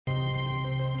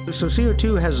So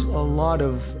CO2 has a lot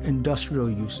of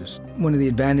industrial uses. One of the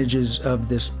advantages of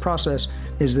this process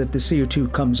is that the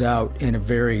CO2 comes out in a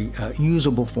very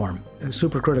usable form, a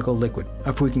supercritical liquid.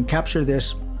 If we can capture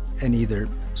this and either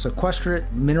sequester it,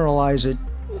 mineralize it,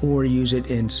 or use it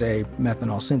in, say,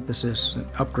 methanol synthesis,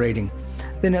 upgrading,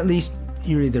 then at least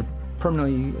you're either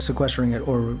permanently sequestering it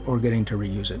or getting to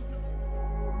reuse it.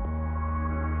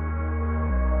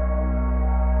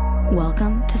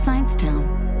 Welcome to Science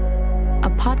Town, a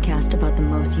podcast about the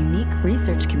most unique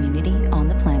research community on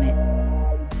the planet.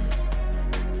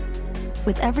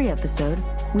 With every episode,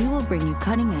 we will bring you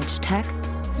cutting-edge tech,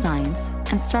 science,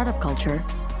 and startup culture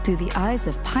through the eyes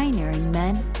of pioneering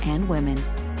men and women.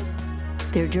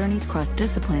 Their journeys cross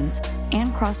disciplines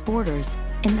and cross borders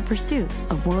in the pursuit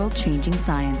of world-changing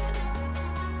science.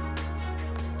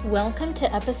 Welcome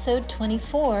to episode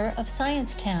 24 of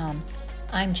Science Town.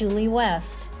 I'm Julie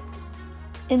West.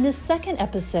 In this second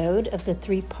episode of the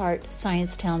three-part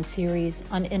Science Town series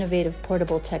on innovative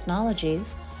portable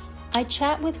technologies, I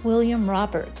chat with William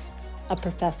Roberts, a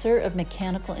professor of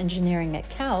mechanical engineering at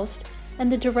KAUST and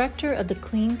the director of the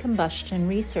Clean Combustion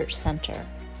Research Center.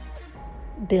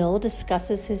 Bill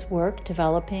discusses his work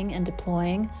developing and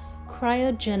deploying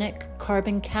cryogenic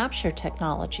carbon capture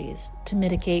technologies to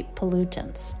mitigate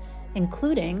pollutants,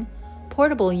 including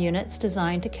portable units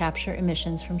designed to capture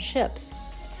emissions from ships.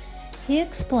 He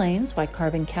explains why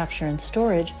carbon capture and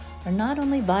storage are not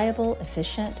only viable,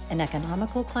 efficient, and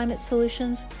economical climate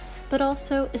solutions, but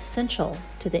also essential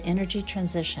to the energy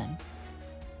transition.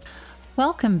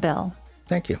 Welcome, Bill.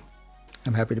 Thank you.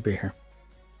 I'm happy to be here.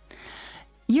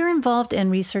 You're involved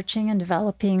in researching and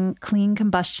developing clean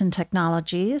combustion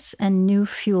technologies and new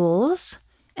fuels,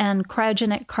 and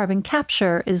cryogenic carbon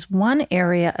capture is one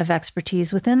area of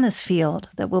expertise within this field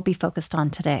that we'll be focused on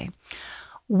today.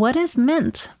 What is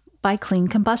meant by clean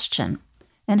combustion,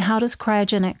 and how does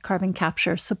cryogenic carbon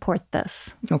capture support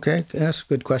this? Okay, that's a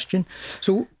good question.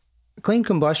 So clean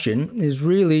combustion is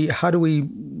really how do we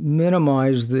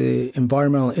minimize the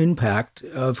environmental impact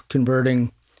of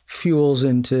converting fuels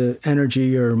into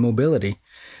energy or mobility.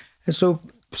 And so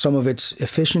some of it's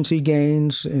efficiency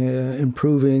gains,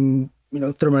 improving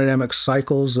thermodynamic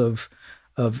cycles of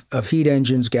heat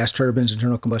engines, gas turbines,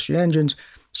 internal combustion engines.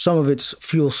 Some of it's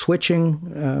fuel switching,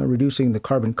 reducing the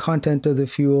carbon content of the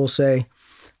fuel, say.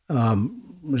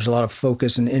 There's a lot of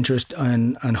focus and interest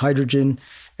on hydrogen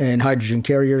and hydrogen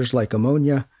carriers like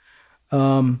ammonia.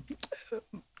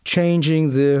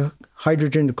 Changing the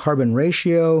hydrogen to carbon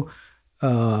ratio.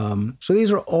 So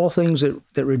these are all things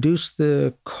that reduce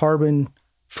the carbon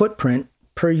footprint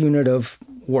per unit of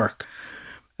work.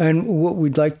 And what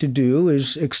we'd like to do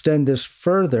is extend this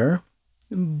further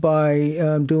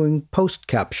by doing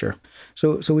post-capture.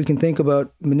 So we can think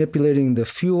about manipulating the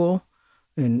fuel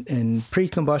and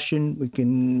pre-combustion. We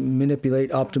can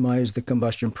manipulate, optimize the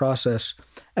combustion process.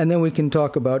 And then we can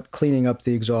talk about cleaning up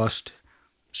the exhaust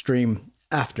stream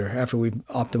after we've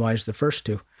optimized the first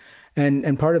two.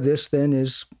 And part of this then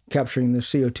is capturing the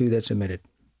CO2 that's emitted.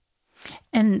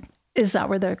 And is that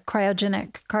where the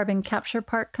cryogenic carbon capture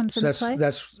part comes into play?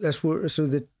 That's where. So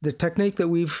the technique that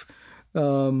we've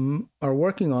are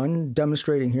working on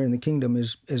demonstrating here in the kingdom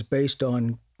is based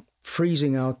on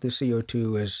freezing out the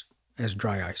CO2 as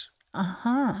dry ice.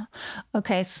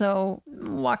 Okay, so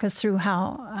walk us through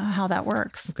how that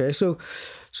works. Okay, so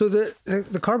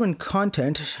the carbon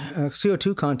content,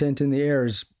 CO2 content in the air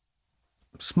is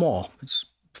small. It's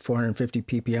 450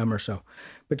 ppm or so.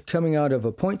 But coming out of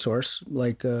a point source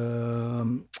like a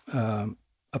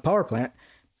power plant,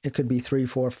 it could be 3,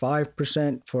 4,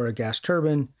 5% for a gas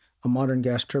turbine, a modern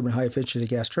gas turbine, high efficiency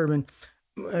gas turbine.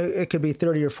 It could be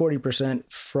 30 or 40%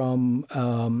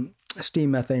 from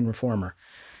steam methane reformer.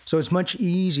 So it's much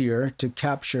easier to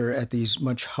capture at these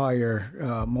much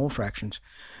higher mole fractions.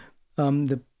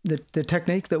 The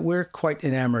technique that we're quite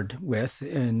enamored with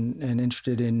and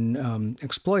interested in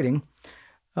exploiting,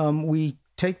 we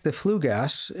take the flue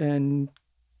gas and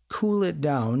cool it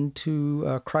down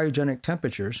to cryogenic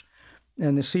temperatures,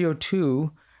 and the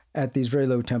CO2 at these very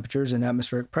low temperatures and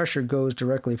atmospheric pressure goes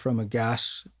directly from a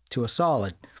gas to a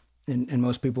solid, and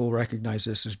most people will recognize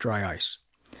this as dry ice.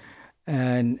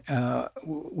 And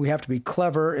we have to be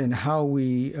clever in how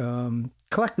we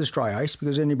collect this dry ice,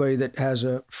 because anybody that has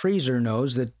a freezer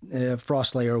knows that a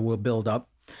frost layer will build up.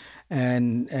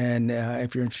 And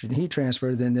if you're interested in heat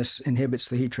transfer, then this inhibits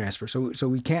the heat transfer. So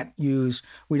we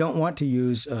don't want to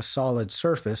use a solid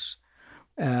surface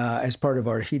as part of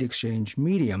our heat exchange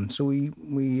medium. So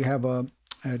we have a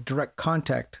direct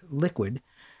contact liquid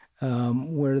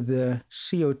where the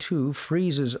CO2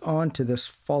 freezes onto this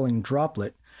falling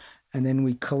droplet And then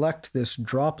we collect this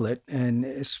droplet, and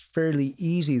it's fairly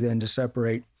easy then to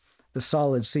separate the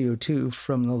solid CO2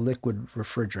 from the liquid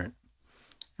refrigerant.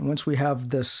 And once we have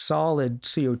the solid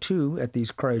CO2 at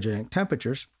these cryogenic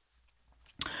temperatures,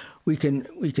 we can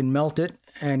melt it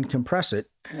and compress it.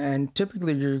 And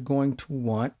typically you're going to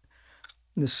want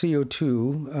the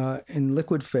CO2 in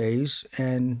liquid phase,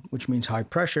 and which means high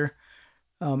pressure,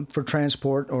 for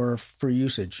transport or for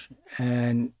usage.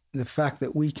 And the fact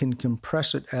that we can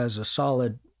compress it as a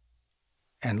solid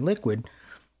and liquid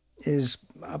is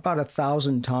about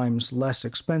 1,000 times less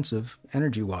expensive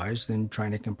energy-wise than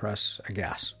trying to compress a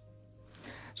gas.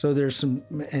 So there's some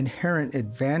inherent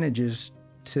advantages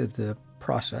to the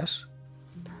process,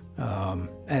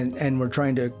 and we're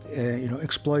trying to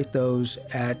exploit those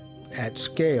at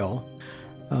scale.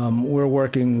 We're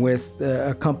working with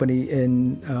a company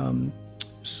in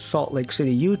Salt Lake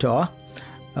City, Utah,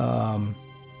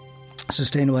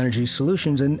 Sustainable Energy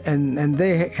Solutions, and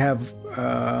they have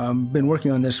been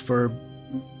working on this for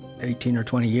 18 or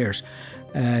 20 years.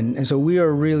 And so we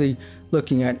are really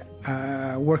looking at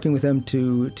working with them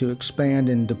to expand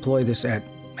and deploy this at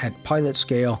pilot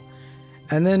scale.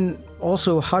 And then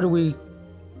also, how do we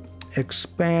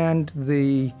expand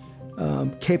the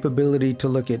capability to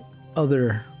look at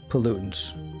other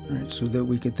pollutants, right? So that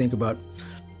we could think about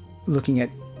looking at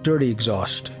dirty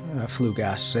exhaust flue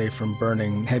gas, say from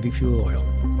burning heavy fuel oil.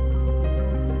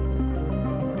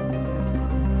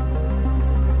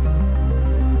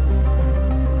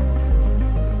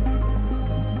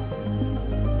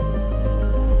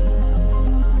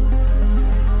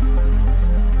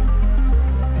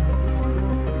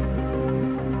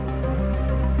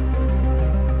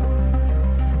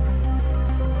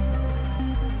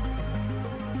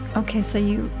 Okay, so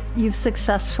you've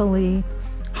successfully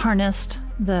harnessed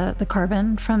the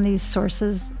carbon from these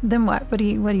sources. Then what? What do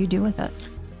you do with it?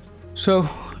 So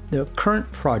the current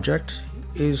project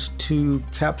is to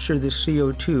capture the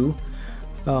CO2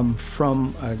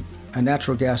 from a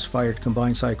natural gas-fired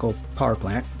combined cycle power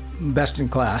plant, best in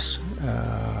class,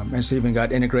 and it's even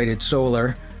got integrated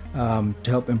solar to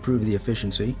help improve the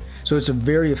efficiency. So it's a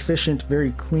very efficient,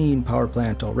 very clean power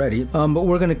plant already, but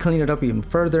we're going to clean it up even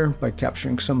further by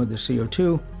capturing some of the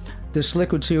CO2. This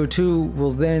liquid CO2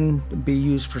 will then be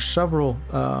used for several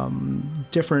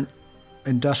different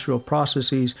industrial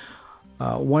processes.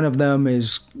 One of them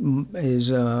is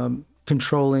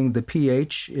controlling the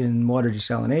pH in water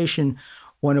desalination.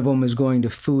 One of them is going to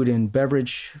food and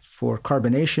beverage for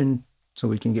carbonation, so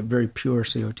we can get very pure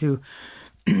CO2.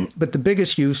 But the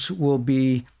biggest use will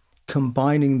be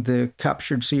combining the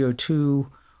captured CO2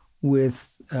 with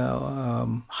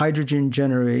hydrogen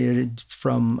generated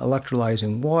from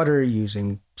electrolyzing water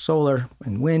using solar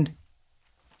and wind.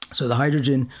 So the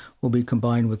hydrogen will be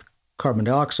combined with carbon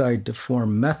dioxide to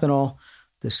form methanol,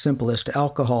 the simplest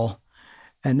alcohol.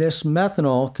 And this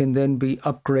methanol can then be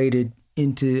upgraded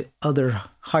into other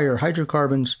higher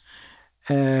hydrocarbons.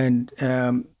 And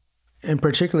in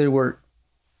particular, where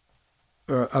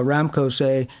Aramco,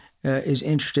 say, is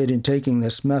interested in taking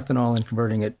this methanol and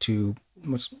converting it to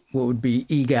what would be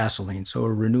e-gasoline, so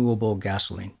a renewable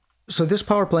gasoline. So this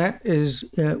power plant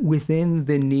is within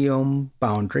the NEOM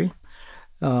boundary.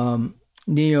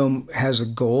 NEOM has a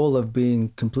goal of being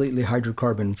completely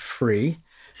hydrocarbon free.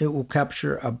 It will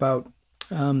capture about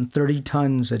 30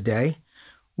 tons a day,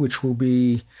 which will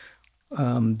be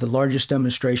the largest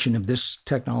demonstration of this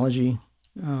technology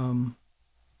in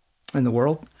the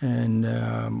world.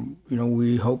 And,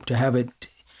 we hope to have it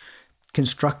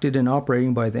constructed and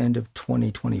operating by the end of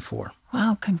 2024.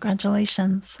 Wow,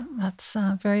 congratulations. That's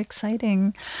very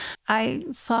exciting. I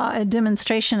saw a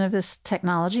demonstration of this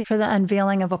technology for the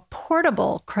unveiling of a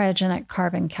portable cryogenic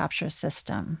carbon capture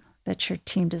system that your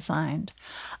team designed.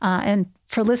 And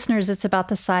for listeners, it's about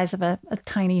the size of a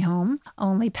tiny home,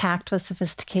 only packed with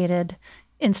sophisticated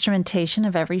instrumentation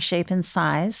of every shape and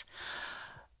size.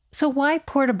 So why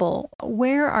portable?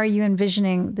 Where are you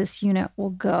envisioning this unit will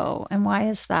go? And why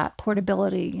is that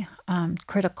portability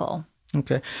critical?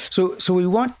 Okay. So we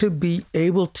want to be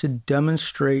able to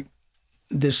demonstrate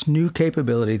this new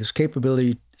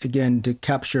capability, again, to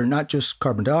capture not just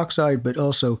carbon dioxide, but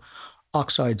also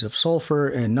oxides of sulfur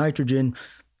and nitrogen,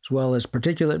 as well as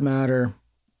particulate matter,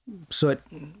 soot,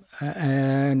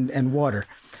 and water.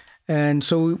 And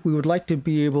so we would like to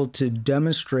be able to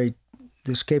demonstrate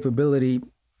this capability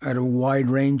at a wide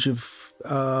range of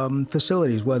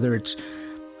facilities, whether it's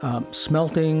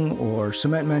smelting or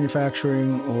cement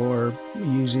manufacturing or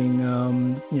using,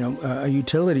 a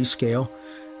utility scale,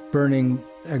 burning,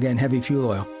 again, heavy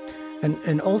fuel oil.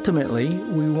 And ultimately,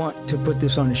 we want to put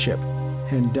this on a ship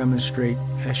and demonstrate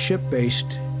a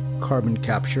ship-based carbon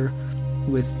capture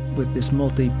with this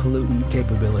multi-pollutant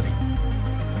capability.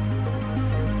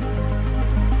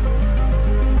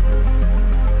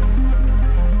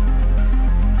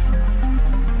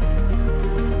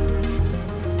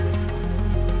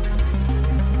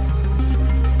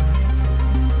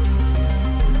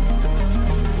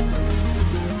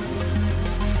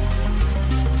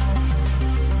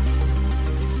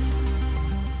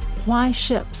 Why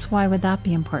ships? Why would that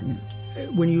be important?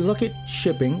 When you look at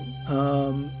shipping,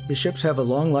 the ships have a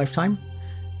long lifetime.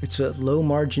 It's a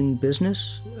low-margin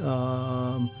business,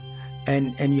 and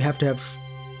you have to have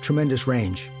tremendous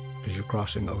range because you're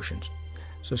crossing oceans.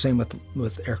 So same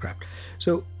with aircraft.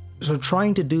 So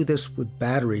trying to do this with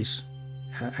batteries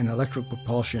and electric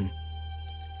propulsion,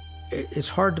 it's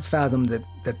hard to fathom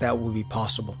that will be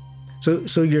possible.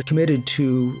 So you're committed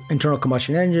to internal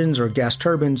combustion engines or gas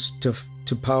turbines to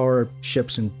power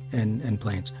ships and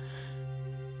planes.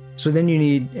 So then you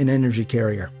need an energy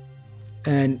carrier.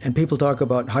 And people talk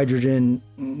about hydrogen,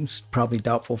 it's probably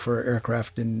doubtful for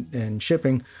aircraft and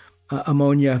shipping.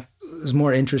 Ammonia is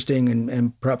more interesting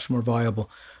and perhaps more viable.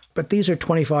 But these are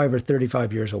 25 or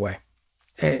 35 years away.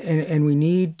 And we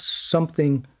need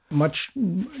something much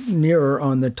nearer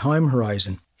on the time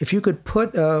horizon. If you could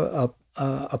put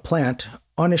a plant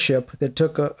on a ship that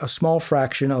took a small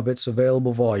fraction of its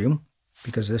available volume,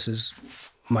 because this is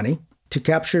money, to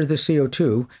capture the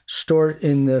CO2, store it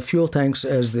in the fuel tanks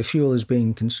as the fuel is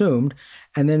being consumed,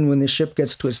 and then when the ship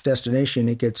gets to its destination,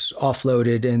 it gets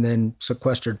offloaded and then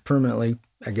sequestered permanently,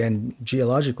 again,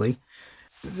 geologically,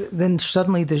 then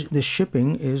suddenly the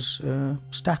shipping is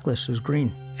stackless, is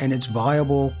green, and it's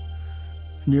viable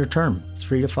near term,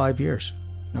 3 to 5 years,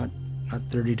 not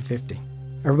 30 to 50.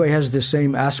 Everybody has the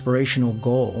same aspirational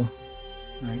goal,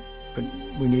 right? But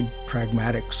we need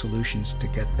pragmatic solutions to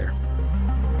get there.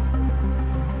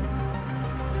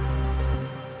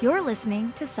 You're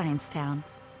listening to Science Town.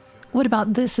 What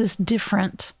about this is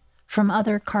different from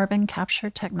other carbon capture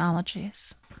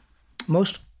technologies?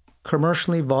 Most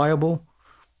commercially viable,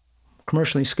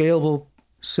 commercially scalable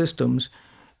systems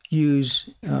use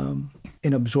an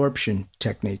absorption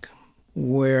technique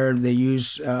where they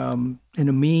use an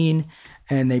amine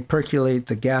and they percolate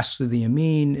the gas through the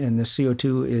amine, and the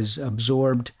CO2 is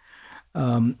absorbed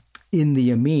in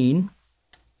the amine,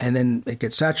 and then it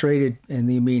gets saturated, and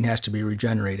the amine has to be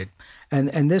regenerated.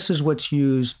 And this is what's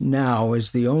used now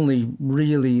as the only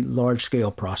really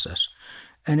large-scale process.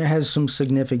 And it has some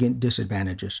significant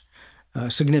disadvantages,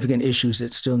 significant issues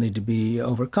that still need to be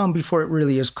overcome before it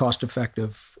really is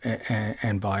cost-effective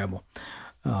and viable.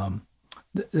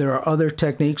 There are other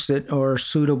techniques that are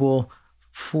suitable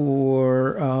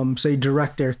for, say,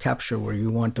 direct air capture, where you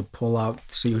want to pull out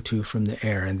CO2 from the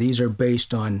air. And these are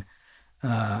based on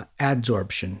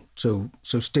adsorption, so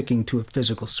sticking to a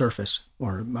physical surface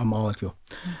or a molecule.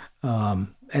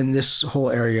 And this whole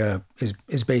area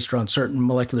is based around certain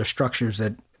molecular structures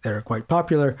that are quite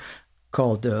popular,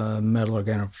 called metal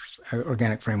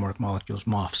organic framework molecules,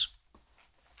 MOFs.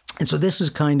 And so this is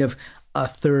kind of a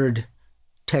third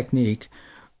technique,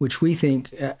 which we think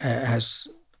has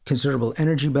considerable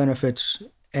energy benefits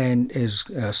and is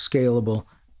scalable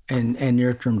and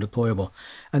near-term deployable.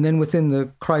 And then within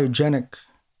the cryogenic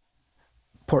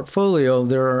portfolio,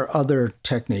 there are other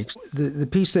techniques. The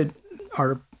piece that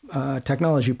our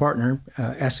technology partner,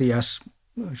 SES,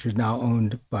 which is now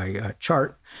owned by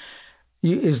Chart,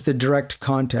 is the direct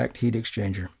contact heat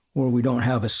exchanger, where we don't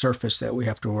have a surface that we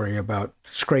have to worry about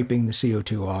scraping the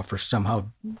CO2 off or somehow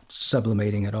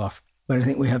sublimating it off. But I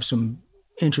think we have some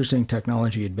interesting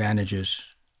technology advantages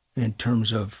in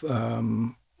terms of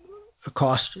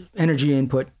cost, energy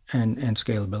input, and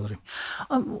scalability.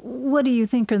 What do you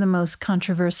think are the most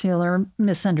controversial or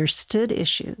misunderstood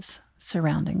issues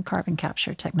surrounding carbon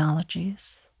capture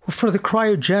technologies? Well, for the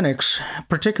cryogenics,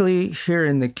 particularly here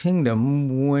in the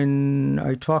kingdom, when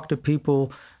I talk to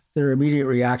people, their immediate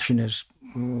reaction is,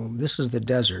 this is the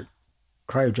desert.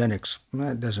 Cryogenics,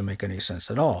 that doesn't make any sense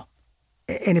at all.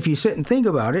 And if you sit and think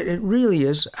about it, it really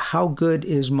is, how good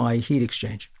is my heat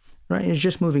exchange, right? It's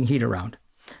just moving heat around.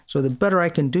 So the better I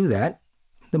can do that,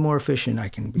 the more efficient I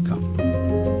can become.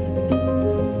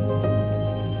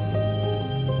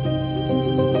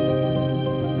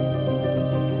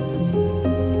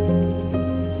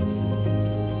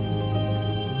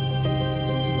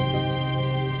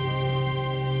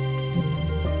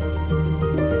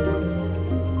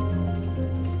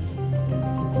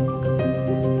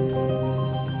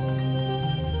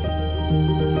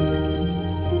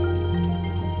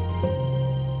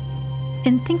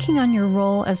 In thinking on your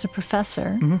role as a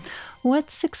professor,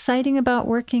 what's exciting about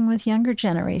working with younger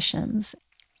generations?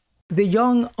 The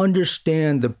young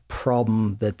understand the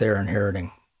problem that they're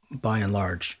inheriting. by and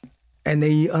large. And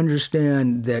they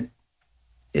understand that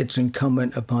it's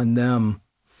incumbent upon them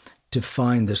to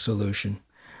find the solution.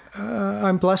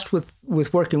 I'm blessed with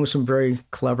working with some very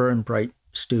clever and bright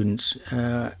students,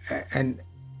 and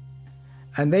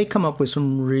they come up with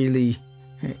some really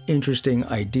interesting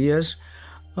ideas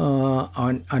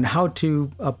on how to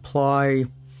apply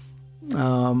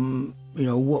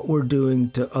what we're doing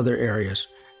to other areas.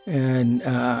 And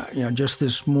just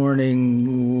this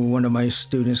morning, one of my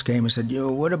students came and said,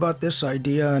 what about this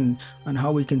idea on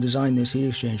how we can design this heat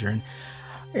exchanger?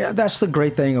 And that's the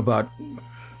great thing about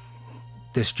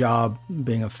this job,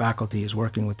 being a faculty, is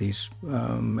working with these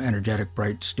energetic,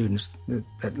 bright students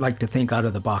that like to think out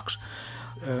of the box.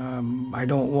 I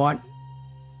don't want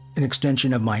an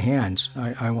extension of my hands.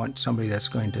 I want somebody that's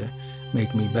going to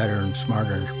make me better and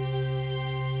smarter.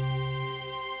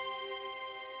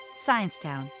 Science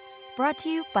Town, brought to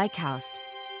you by KAUST.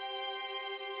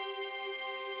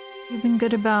 You've been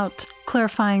good about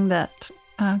clarifying that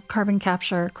carbon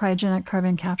capture, cryogenic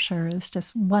carbon capture, is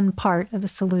just one part of the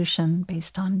solution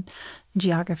based on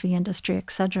geography, industry,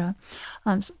 etc.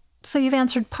 So you've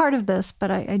answered part of this,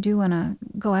 but I do want to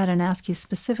go ahead and ask you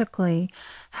specifically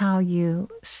how you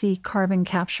see carbon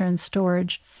capture and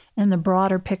storage in the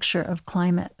broader picture of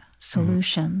climate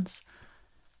solutions.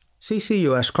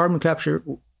 CCUS, carbon capture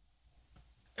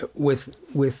with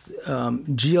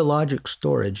geologic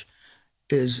storage,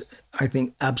 is, I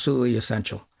think, absolutely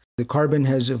essential. The carbon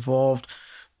has evolved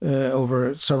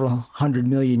over several 100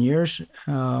 million years,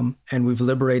 and we've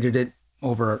liberated it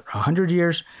over 100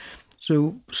 years.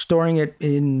 So storing it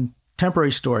in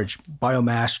temporary storage,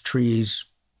 biomass, trees,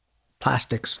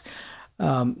 plastics,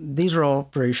 these are all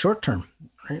very short term.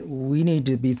 Right? We need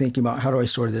to be thinking about, how do I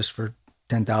store this for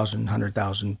 10,000,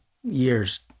 100,000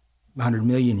 years, 100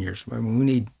 million years? I mean, we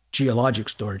need geologic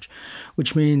storage,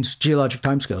 which means geologic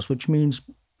timescales, which means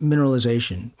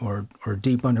mineralization or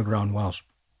deep underground wells.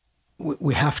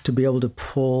 We have to be able to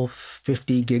pull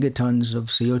 50 gigatons of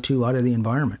CO2 out of the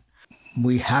environment.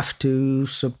 We have to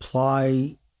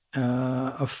supply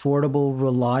affordable,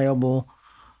 reliable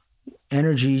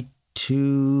energy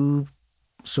to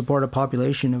support a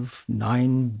population of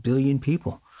 9 billion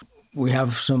people. We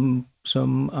have some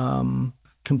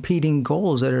competing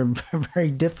goals that are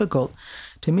very difficult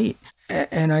to meet.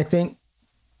 And I think,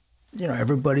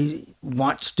 everybody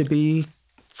wants to be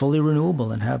fully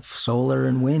renewable and have solar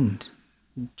and wind.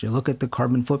 You look at the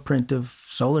carbon footprint of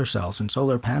solar cells and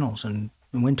solar panels and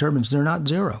wind turbines, they're not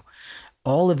zero.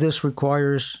 All of this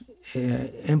requires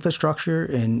infrastructure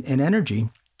and energy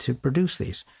to produce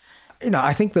these.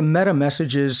 I think the meta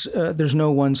message is there's no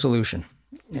one solution.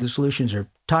 The solutions are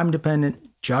time dependent,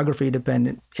 geography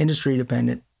dependent, industry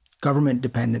dependent, government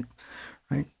dependent,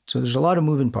 right? So there's a lot of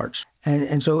moving parts.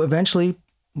 And so eventually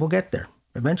we'll get there.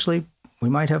 Eventually we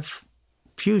might have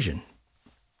fusion,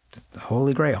 the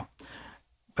holy grail.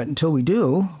 But until we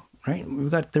do, right, we've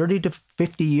got 30 to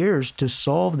 50 years to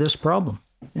solve this problem.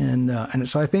 And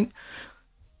so I think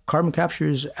carbon capture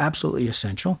is absolutely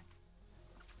essential.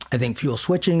 I think fuel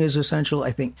switching is essential.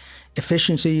 I think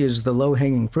efficiency is the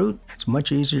low-hanging fruit. It's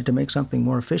much easier to make something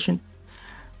more efficient,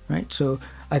 right? So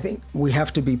I think we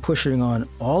have to be pushing on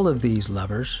all of these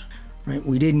levers, right?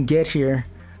 We didn't get here,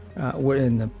 we're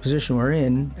in the position we're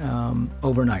in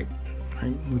overnight,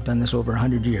 right? We've done this over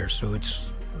 100 years, so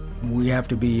we have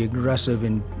to be aggressive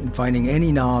in finding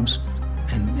any knobs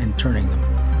and turning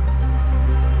them.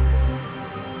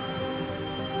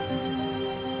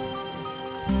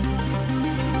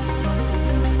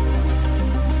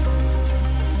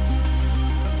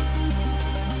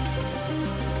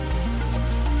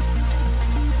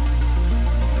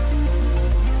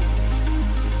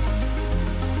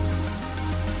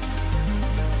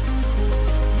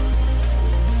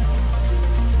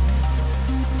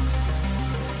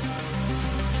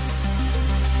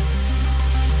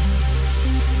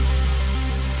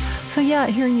 Yeah,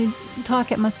 hearing you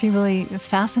talk, it must be really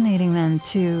fascinating then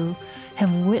to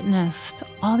have witnessed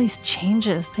all these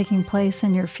changes taking place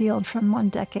in your field from one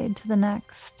decade to the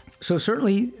next. So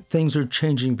certainly things are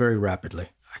changing very rapidly.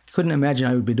 I couldn't imagine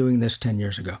I would be doing this 10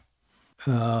 years ago.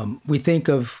 We think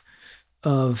of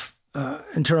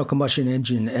internal combustion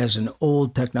engine as an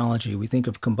old technology. We think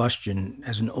of combustion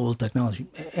as an old technology.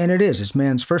 And it is. It's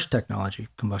man's first technology,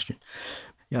 combustion.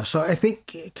 Yeah, so I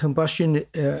think combustion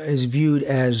is viewed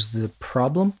as the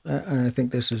problem, and I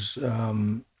think this is a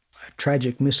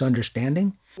tragic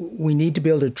misunderstanding. We need to be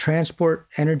able to transport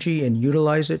energy and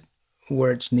utilize it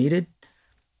where it's needed.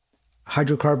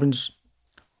 Hydrocarbons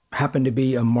happen to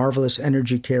be a marvelous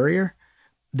energy carrier.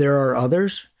 There are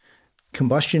others.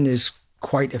 Combustion is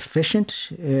quite efficient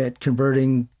at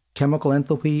converting chemical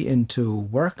enthalpy into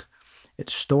work.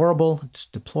 It's storable, it's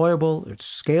deployable, it's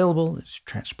scalable, it's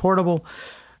transportable.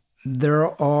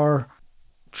 There are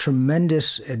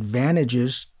tremendous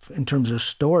advantages in terms of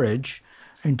storage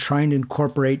and trying to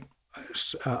incorporate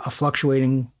a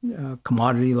fluctuating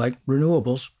commodity like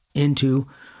renewables into,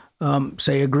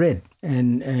 say, a grid.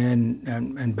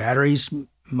 And batteries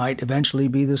might eventually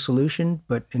be the solution.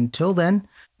 But until then,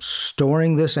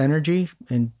 storing this energy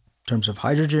in terms of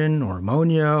hydrogen or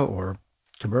ammonia or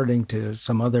converting to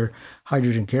some other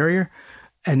hydrogen carrier,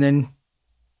 and then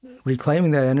reclaiming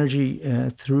that energy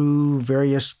through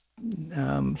various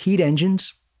heat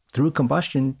engines, through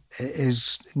combustion,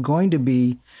 is going to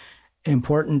be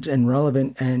important and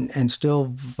relevant and still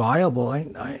viable,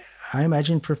 I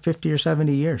imagine, for 50 or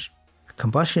 70 years.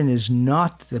 Combustion is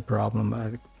not the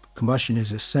problem. Combustion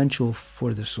is essential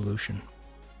for the solution.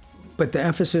 But the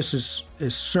emphasis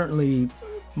is certainly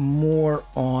more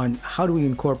on how do we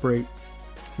incorporate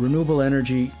renewable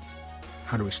energy,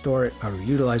 how do we store it, how do we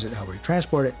utilize it, how do we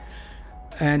transport it,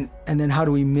 and then how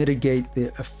do we mitigate the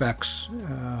effects,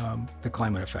 the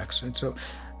climate effects. And so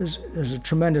there's a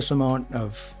tremendous amount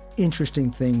of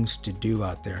interesting things to do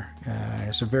out there.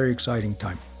 It's a very exciting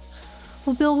time.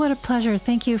 Well, Bill, what a pleasure.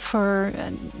 Thank you for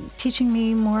teaching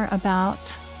me more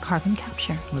about carbon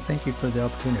capture. Well, thank you for the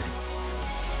opportunity.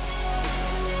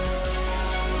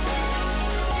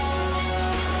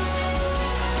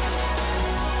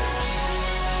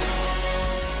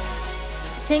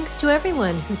 Thanks to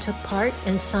everyone who took part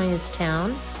in Science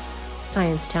Town.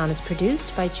 Science Town is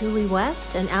produced by Julie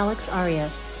West and Alex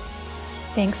Arias.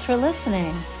 Thanks for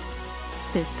listening.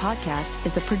 This podcast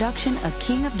is a production of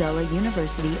King Abdullah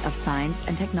University of Science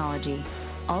and Technology,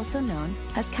 also known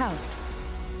as KAUST.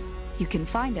 You can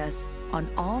find us on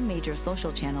all major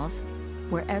social channels,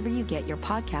 wherever you get your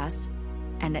podcasts,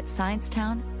 and at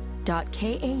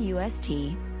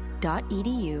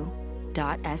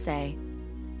sciencetown.kaust.edu.sa.